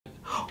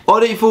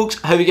Alright folks,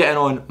 how are we getting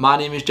on? My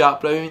name is Jack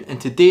Brown and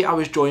today I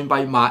was joined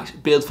by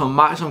Baird from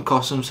Maximum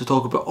Customs to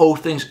talk about all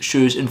things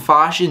shoes and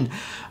fashion.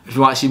 If you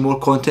want to see more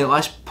content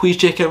like this, please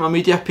check out my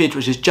media page,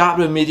 which is Jack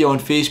Brown Media on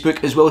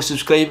Facebook, as well as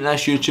subscribe to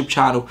this YouTube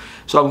channel.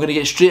 So I'm going to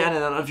get straight into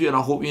the interview and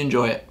I hope you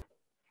enjoy it.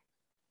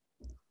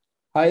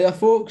 Hi there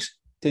folks,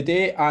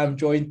 today I'm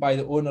joined by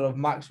the owner of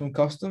Maximum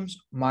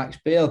Customs,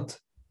 Baird.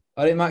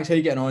 Alright Max, how are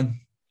you getting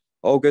on?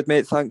 All good,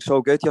 mate, thanks. All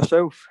good.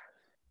 Yourself?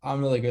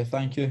 I'm really good,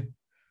 thank you.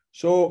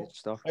 So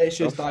let's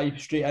just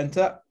dive straight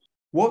into it.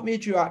 What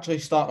made you actually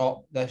start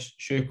up this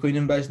shoe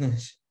cleaning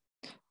business?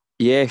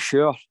 Yeah,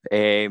 sure.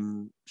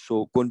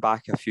 So going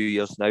back a few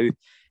years now,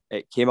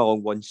 it came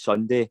along one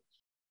Sunday.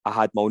 I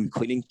had my own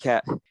cleaning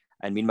kit,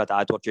 and me and my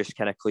dad were just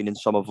kind of cleaning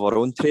some of our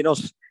own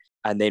trainers.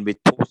 And then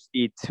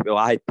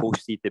I had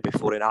posted the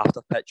before and after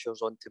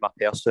pictures onto my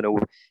personal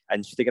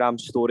Instagram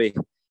story.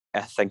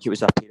 I think it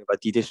was a pair of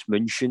Adidas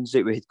Munchens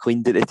that we had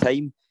cleaned at the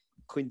time.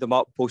 Cleaned them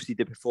up, posted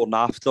the before and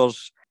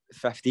afters.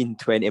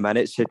 15-20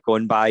 minutes had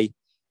gone by,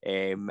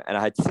 and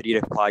I had 3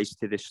 replies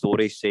to the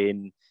story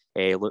saying,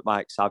 look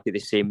Max, I've got the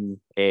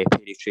same pair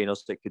of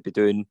trainers that could be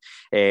doing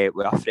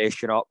with a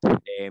freshen up,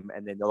 and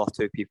then the other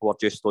 2 people were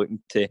just looking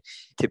to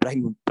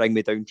bring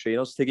me down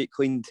trainers to get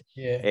cleaned.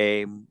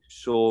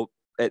 So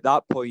at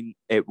that point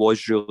it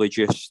was really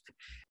just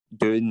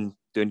doing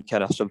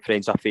kind of some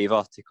friends a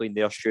favour to clean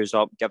their shoes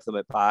up, give them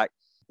it back,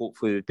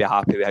 hopefully they'd be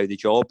happy with how the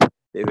job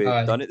that we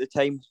had done at the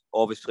time.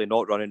 Obviously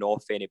not running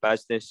off any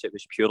business, it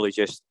was purely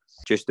just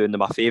doing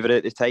them a favour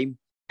at the time.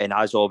 And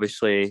as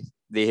obviously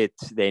they had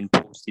then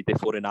posted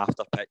before and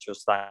after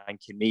pictures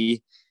thanking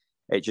me,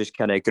 it just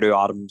kind of grew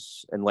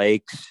arms and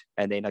legs.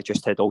 And then I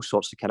just had all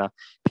sorts of kind of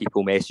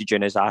people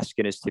messaging us,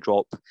 asking us to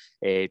drop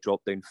down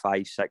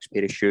 5-6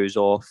 pair of shoes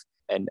off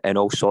and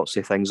all sorts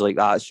of things like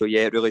that. So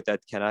yeah, it really did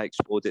kind of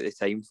explode at the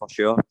time for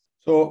sure.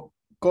 So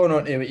going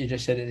on to what you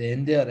just said at the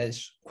end there,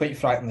 it's quite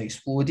frankly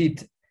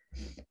exploded.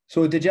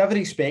 So did you ever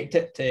expect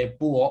it to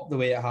blow up the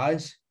way it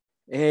has?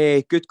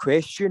 Good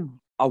question.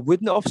 I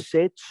wouldn't have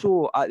said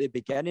so at the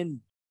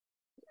beginning,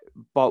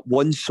 but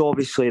once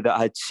obviously that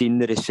I had seen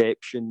the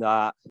reception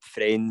that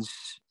some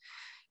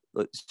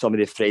of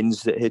the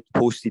friends that had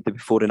posted the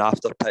before and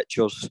after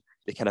pictures,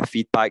 the kind of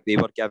feedback they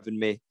were giving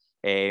me,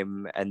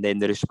 and then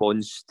the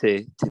response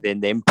to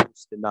then them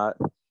posting that,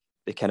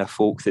 the kind of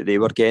folk that they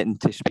were getting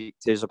to speak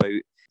to us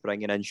about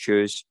bringing in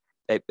shoes,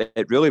 it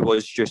really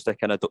was just a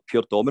kind of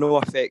pure domino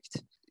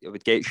effect. It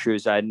would get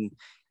shoes in,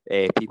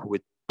 people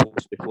would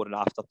post before and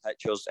after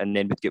pictures, and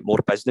then we'd get more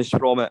business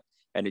from it,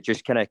 and it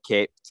just kind of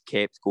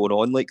kept going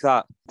on like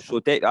that.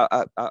 So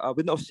I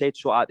wouldn't have said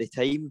so at the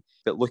time,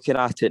 but looking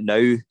at it now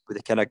with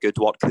the kind of good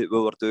work that we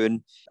were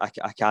doing, I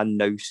can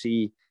now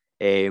see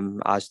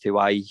as to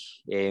why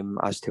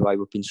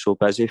we've been so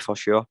busy for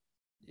sure.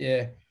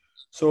 Yeah.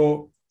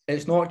 So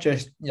it's not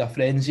just your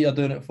friends that you're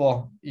doing it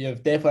for.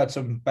 You've definitely had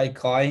some big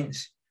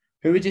clients.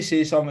 Who would you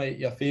say some of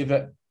your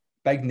favourite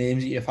big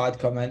names that you've had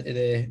come into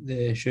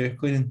the shoe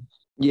cleaning?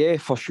 Yeah,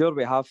 for sure.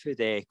 We have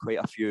had quite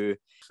a few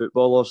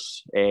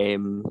footballers.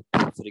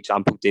 For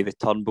example, David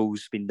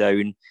Turnbull's been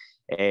down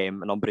a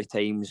number of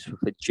times. We've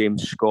had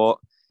James Scott,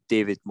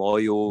 David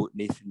Moyo,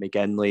 Nathan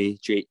McGinley,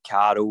 Jake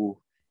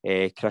Carroll,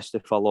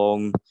 Christopher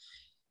Long,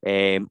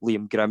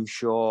 Liam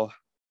Grimshaw.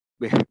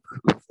 We've had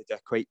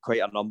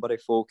quite a number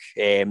of folk.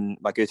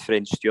 My good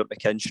friend Stuart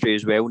McKinstry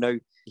as well now.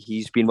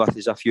 He's been with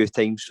us a few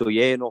times. So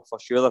yeah, no, for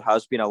sure there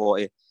has been a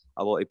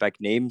lot of big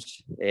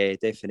names.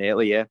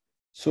 Definitely, yeah.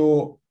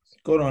 So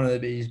going on to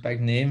these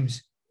big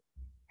names,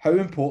 how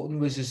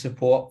important was the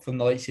support from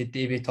the likes of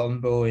David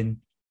Turnbull and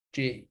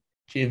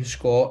James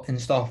Scott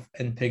and stuff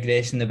in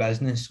progressing the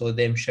business? So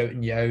them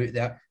shouting you out,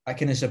 that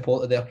kind of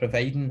support that they're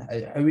providing,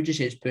 how would you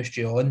say it's pushed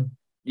you on?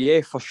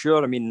 Yeah, for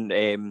sure. I mean,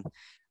 a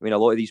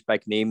lot of these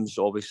big names,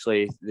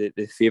 obviously,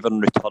 the favour in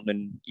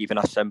returning even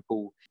a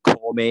simple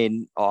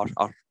comment or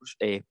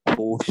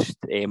post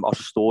or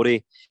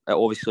story,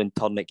 obviously in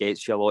turn it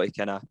gets you a lot of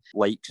kind of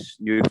likes,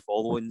 new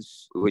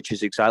followings, which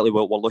is exactly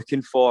what we're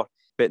looking for.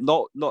 But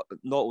not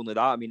only that,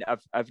 I mean,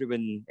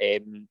 everyone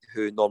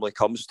who normally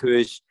comes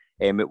to us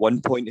at one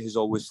point has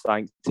always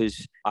thanked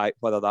us,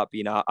 whether that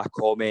being a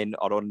comment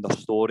or on the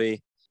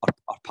story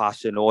or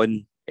passing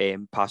on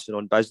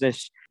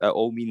business. It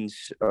all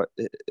means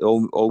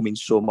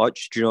so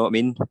much. Do you know what I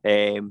mean?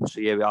 So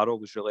yeah, we are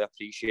always really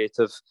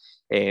appreciative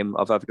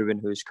of everyone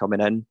who's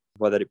coming in,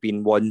 whether it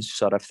been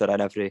once or if they're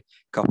in every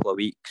couple of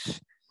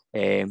weeks.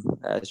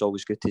 It's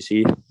always good to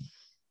see.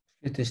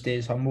 Good to stay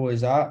as humble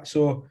as that.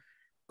 So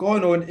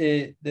going on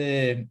to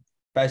the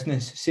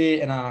business,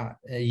 say in a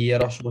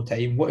year or so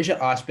time, what is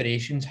your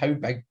aspirations? How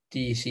big do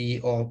you see,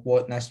 or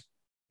what this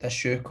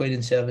shoe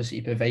cleaning service that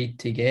you provide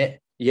to get?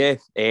 Yeah,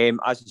 as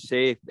I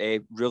say,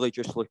 really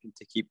just looking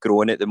to keep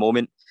growing at the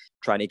moment,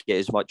 trying to get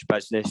as much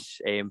business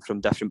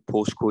from different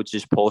postcodes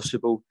as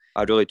possible.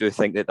 I really do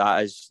think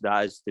that is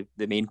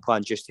the main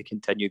plan, just to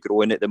continue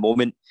growing at the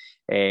moment,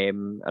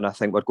 and I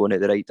think we're going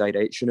in the right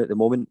direction at the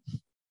moment.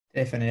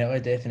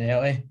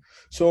 Definitely.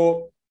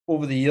 So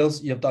over the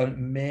years, you've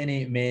done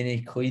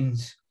many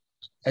cleans.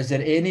 Is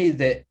there any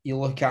that you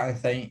look at and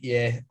think,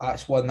 yeah,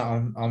 that's one that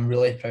I'm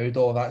really proud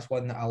of. That's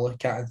one that I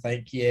look at and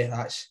think, yeah,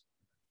 that's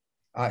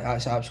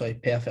absolutely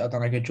perfect. I've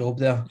done a good job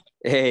there.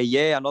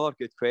 Yeah, another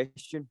good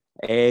question.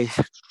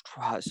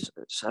 It's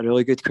a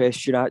really good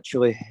question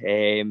actually.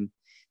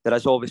 There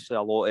is obviously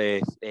a lot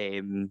of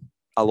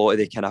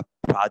the kind of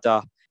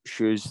Prada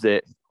shoes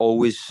that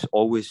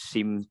always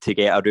seem to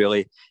get a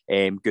really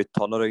good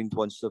turnaround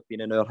once they've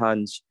been in our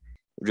hands.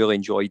 Really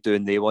enjoy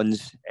doing the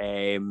ones.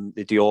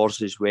 The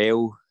Dior's as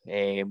well.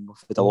 We've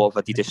had a lot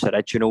of Adidas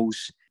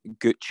Originals,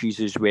 Gucci's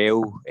as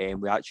well.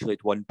 We actually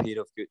had one pair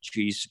of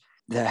Gucci's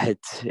that had,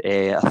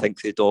 I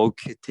think the dog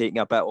had taken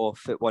a bit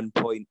off at one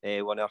point.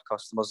 One of our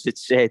customers had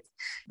said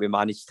we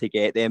managed to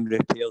get them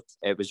repaired.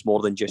 It was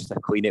more than just a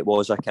clean; it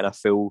was a kind of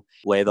full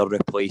leather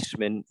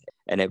replacement,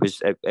 and it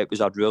was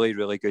a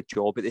really good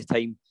job at the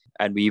time.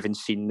 And we even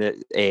seen that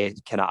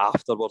kind of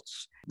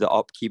afterwards, the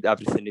upkeep,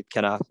 everything had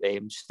kind of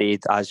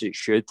stayed as it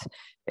should.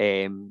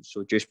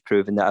 So just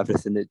proving that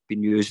everything that's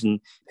been using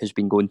has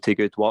been going to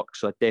good work.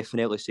 So I'd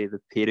definitely say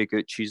the pair of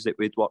Gucci's that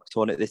we'd worked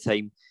on at the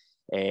time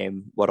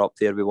were up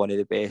there with one of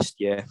the best,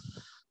 yeah.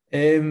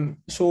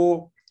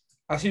 So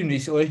I've seen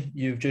recently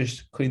you've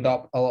just cleaned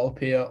up a little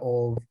pair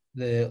of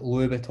the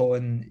Louis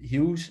Vuitton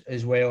heels,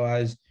 as well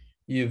as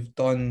you've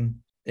done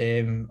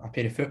a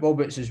pair of football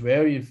boots as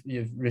well.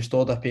 You've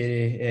restored a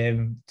pair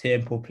of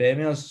Tempo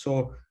Premiers.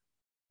 So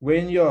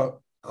when you're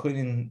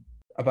cleaning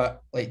a bit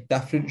like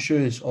different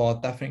shoes or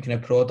different kind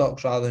of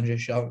products rather than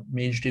just your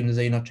mainstream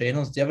designer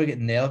trainers, do you ever get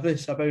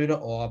nervous about it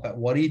or a bit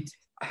worried?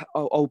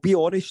 I'll be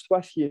honest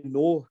with you,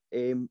 no.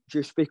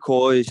 Just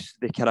because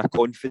the kind of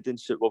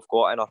confidence that we've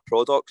got in our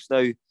products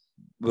now,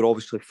 we're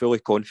obviously fully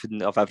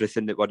confident of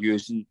everything that we're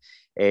using.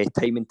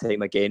 Time and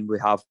time again, we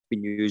have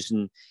been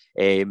using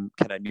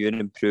kind of new and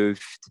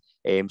improved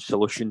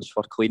solutions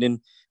for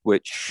cleaning,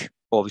 which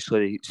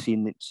obviously,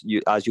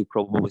 as you'll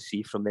probably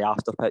see from the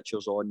after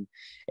pictures on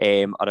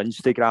our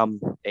Instagram,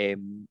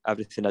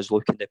 everything is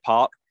looking the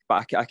part.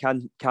 But I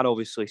can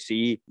obviously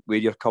see where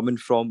you're coming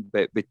from,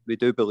 but we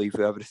do believe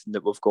with everything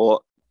that we've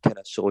got, kind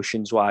of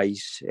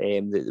solutions-wise,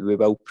 that we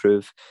will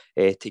prove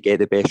to get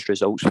the best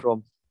results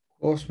from. Of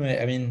course,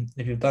 mate. I mean,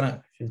 if you've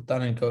done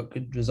and got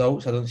good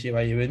results, I don't see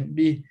why you wouldn't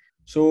be.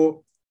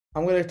 So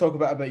I'm going to talk a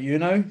bit about you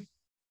now.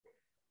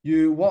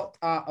 You worked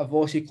at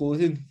Avosi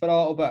Clothing for a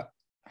little bit.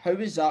 How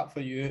was that for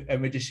you?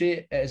 And would you say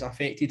it has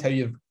affected how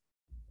you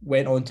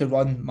went on to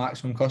run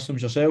Maximum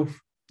Customs yourself?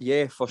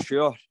 Yeah, for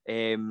sure.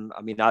 I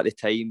mean, at the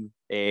time,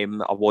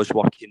 I was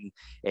working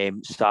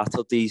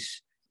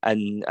Saturdays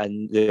in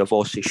the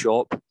Avosi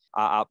shop.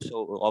 I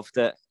absolutely loved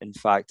it. In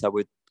fact, I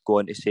would go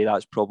on to say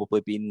that's probably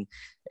been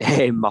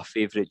my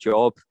favourite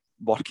job.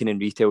 Working in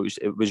retail,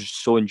 it was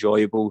so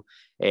enjoyable.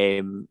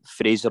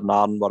 Fraser and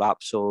Aaron were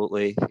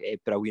absolutely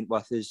brilliant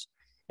with us.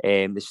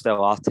 They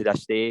still are to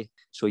this day.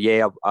 So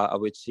yeah, I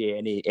would say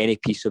any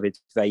piece of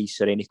advice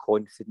or any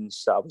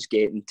confidence that I was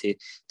getting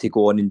to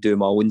go on and do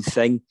my own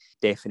thing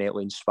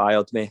definitely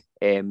inspired me.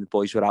 The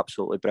boys were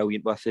absolutely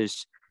brilliant with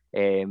us.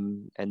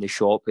 And the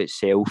shop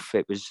itself,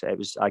 it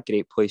was a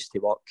great place to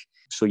work.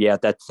 So yeah, I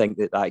did think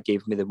that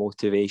gave me the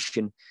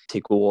motivation to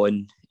go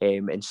on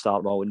and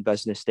start my own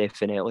business,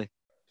 definitely.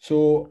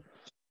 So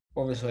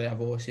obviously,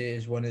 Avosi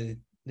is one of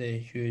the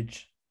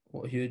huge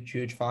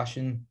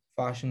fashion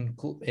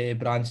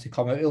brands to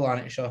come out of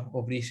Lanarkshire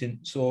of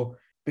recent. So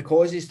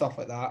because of stuff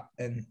like that,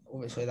 and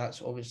obviously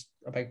that's always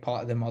a big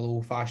part of the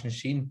Mallow fashion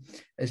scene,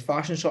 is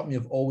fashion something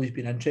you've always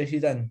been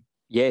interested in?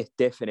 Yeah,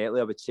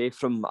 definitely. I would say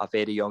from a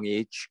very young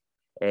age,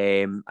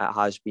 it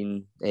has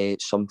been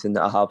something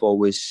that I have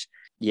always,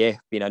 been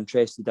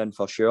interested in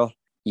for sure.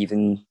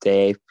 Even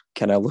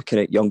kind of looking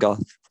at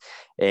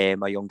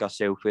my younger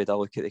self, when I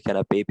look at the kind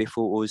of baby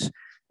photos.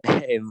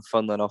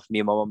 Funnily enough, me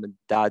and my mum and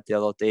dad the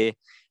other day,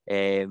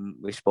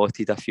 we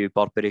spotted a few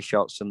Burberry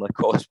shirts and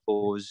Lacoste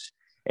pose,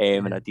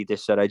 and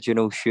Adidas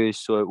Original shoes.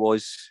 So it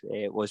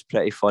was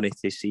pretty funny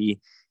to see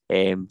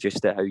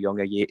just at how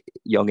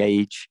young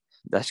age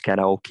this kind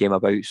of all came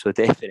about. So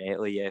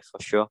definitely, yeah,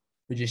 for sure.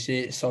 Would you say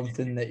it's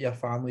something that your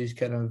family's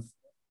kind of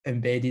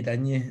embedded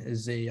in you?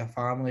 Is your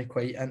family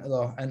quite into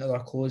their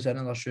clothes,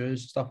 into their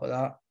shoes, stuff like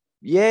that?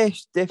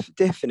 Yes,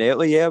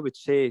 definitely. Yeah, I would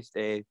say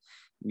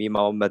me, my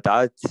mum, my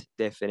dad,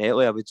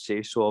 definitely. I would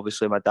say so.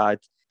 Obviously, my dad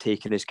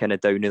taking us kind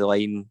of down the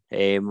line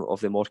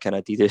of the more kind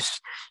of Adidas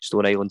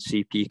Stone Island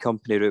CP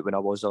company route when I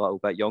was a little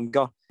bit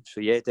younger.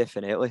 So yeah,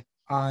 definitely.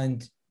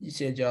 And you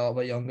said you're a little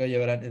bit younger, you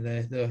were into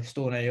the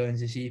Stone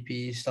Islands, the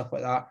CPs, stuff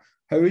like that.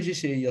 How would you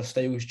say your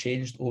style's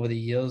changed over the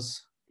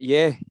years?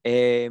 Yeah,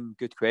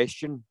 good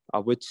question. I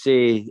would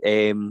say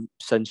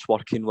since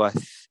working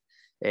with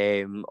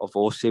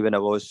Avosi when I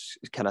was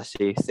kind of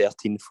say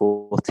 13,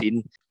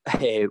 14,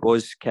 it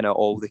was kind of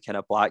all the kind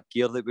of black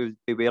gear that we would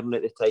be wearing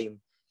at the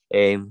time.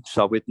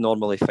 So I would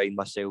normally find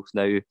myself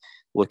now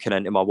looking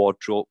into my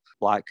wardrobe,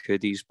 black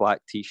hoodies,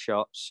 black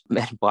t-shirts,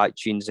 black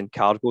jeans and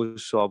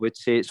cargos. So I would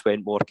say it's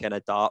went more kind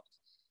of dark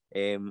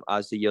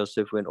as the years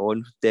have went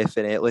on,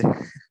 definitely.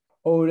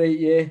 All right,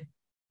 yeah.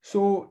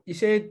 So you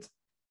said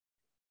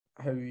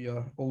how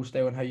your old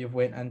style and how you've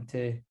went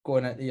into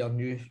going into your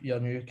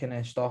new kind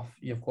of stuff.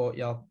 You've got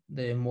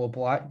the more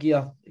black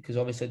gear, because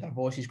obviously the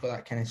Boss's got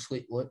that kind of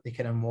sleek look, the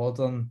kind of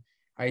modern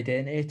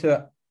identity to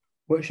it.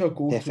 What's your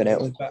go-to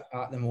outfit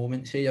at the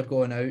moment? Say you're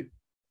going out,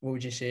 what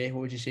would you say?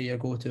 What would you say your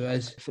go-to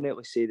is?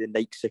 Definitely say the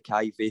Nike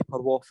Sakai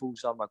Vapor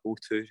Waffles are my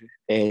go-to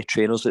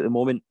trainers at the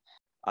moment.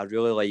 I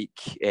really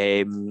like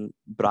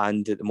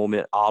brand at the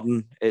moment,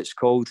 Arden, it's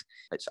called.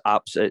 It's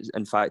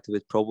in fact, I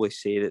would probably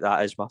say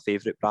that is my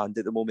favourite brand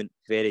at the moment.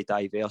 Very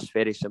diverse,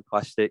 very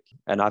simplistic,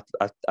 and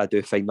I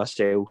do find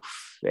myself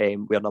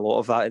wearing a lot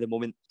of that at the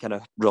moment. Kind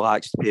of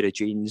relaxed pair of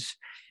jeans,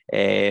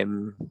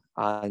 and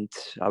I've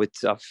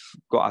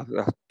got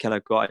a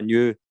couple of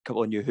new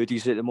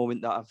hoodies at the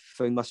moment that I've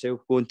found myself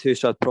going to.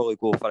 So I'd probably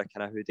go for a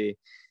kind of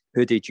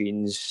hoodie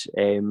jeans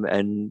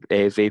and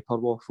Vapor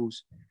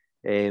Waffles.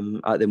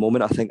 At the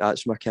moment, I think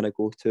that's my kind of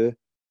go-to.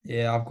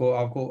 Yeah, I've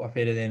got a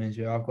pair of them as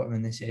well. I've got them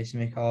in the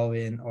Sesame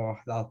colourway, and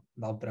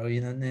they're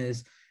brilliant in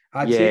these.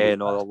 They're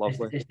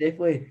lovely. It's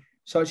definitely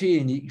such a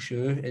unique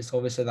shoe. It's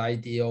obviously the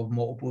idea of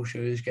multiple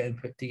shoes getting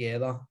put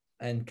together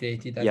and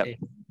created into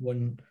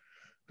one.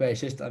 But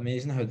it's just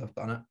amazing how they've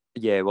done it.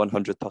 Yeah,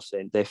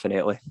 100%,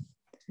 definitely.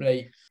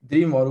 Right,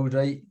 dream world,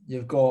 right?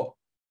 You've got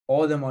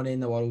all the money in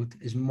the world,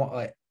 is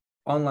like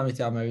unlimited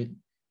amount,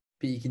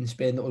 but you can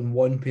spend it on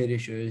one pair of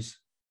shoes.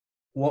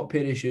 What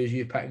pair of shoes are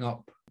you picking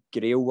up?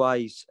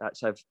 Grail-wise,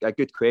 that's a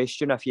good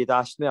question. If you'd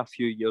asked me a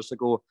few years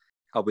ago,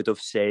 I would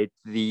have said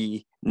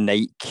the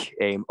Nike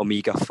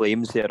Omega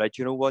Flames, the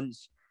original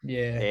ones.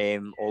 Yeah.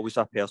 Always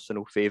a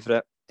personal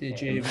favourite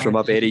from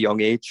a very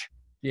young age.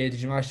 Yeah, did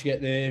you manage to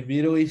get the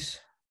re-release?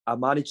 I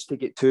managed to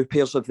get 2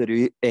 pairs of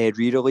the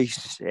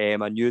re-release.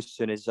 I knew as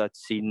soon as I'd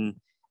seen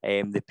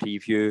the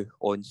preview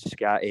on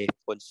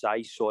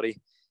size,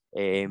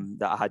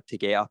 that I had to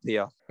get a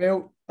pair.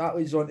 Well, that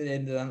leads on to the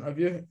end of the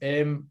interview.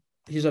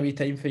 Here's a wee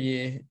time for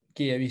you,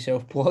 give a wee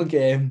self-plug.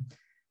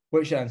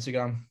 What's your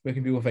Instagram? Where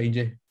can people find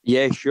you?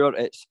 Yeah, sure.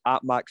 It's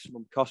at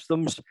Maximum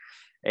Customs.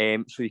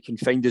 So you can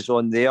find us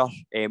on there.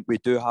 We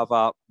do have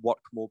a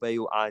work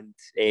mobile and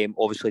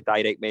obviously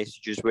direct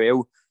message as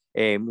well.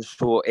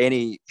 So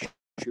any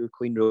shoe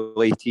clean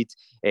related,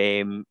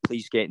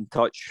 please get in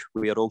touch.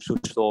 We are also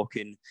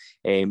stocking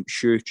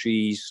shoe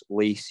trees,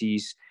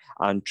 laces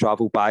and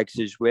travel bags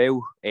as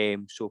well.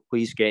 So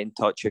please get in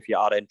touch if you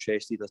are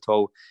interested at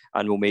all,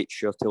 and we'll make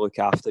sure to look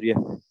after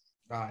you.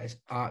 That is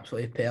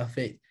absolutely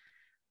perfect.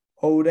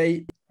 All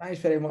right. Thanks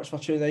very much for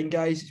tuning in,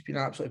 guys. It's been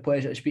an absolute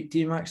pleasure to speak to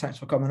you, Max. Thanks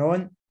for coming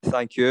on.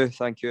 Thank you.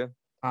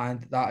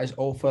 And that is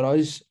all for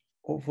us.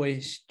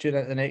 Hopefully tune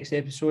in to the next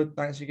episode.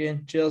 Thanks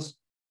again. Cheers.